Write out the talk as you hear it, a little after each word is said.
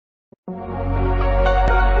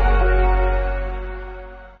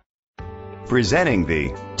Presenting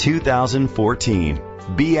the 2014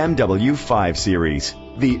 BMW 5 Series,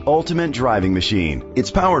 the ultimate driving machine.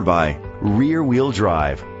 It's powered by rear-wheel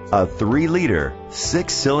drive, a 3-liter,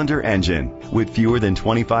 6-cylinder engine. With fewer than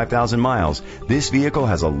 25,000 miles, this vehicle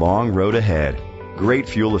has a long road ahead. Great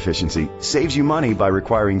fuel efficiency saves you money by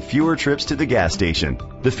requiring fewer trips to the gas station.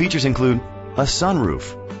 The features include a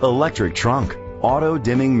sunroof, electric trunk,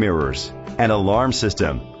 auto-dimming mirrors, an alarm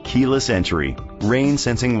system, keyless entry,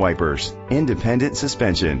 rain-sensing wipers, independent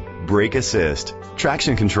suspension, brake assist,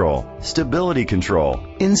 traction control, stability control.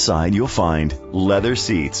 Inside you'll find leather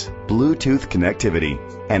seats, Bluetooth connectivity,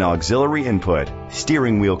 an auxiliary input,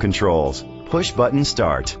 steering wheel controls, push-button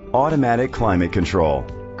start, automatic climate control,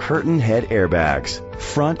 curtain head airbags,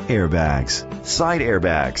 front airbags,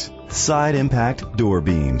 side impact door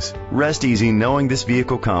beams. Rest easy knowing this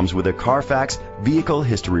vehicle comes with a Carfax Vehicle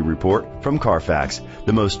History Report from Carfax,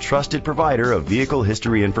 the most trusted provider of vehicle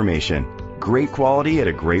history information. Great quality at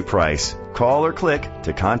a great price. Call or click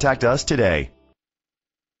to contact us today.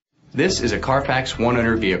 This is a Carfax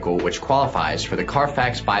one-owner vehicle which qualifies for the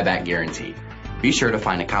Carfax buyback guarantee. Be sure to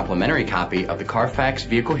find a complimentary copy of the Carfax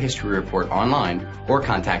Vehicle History Report online or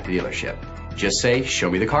contact the dealership. Just say, "Show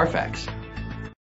me the Carfax."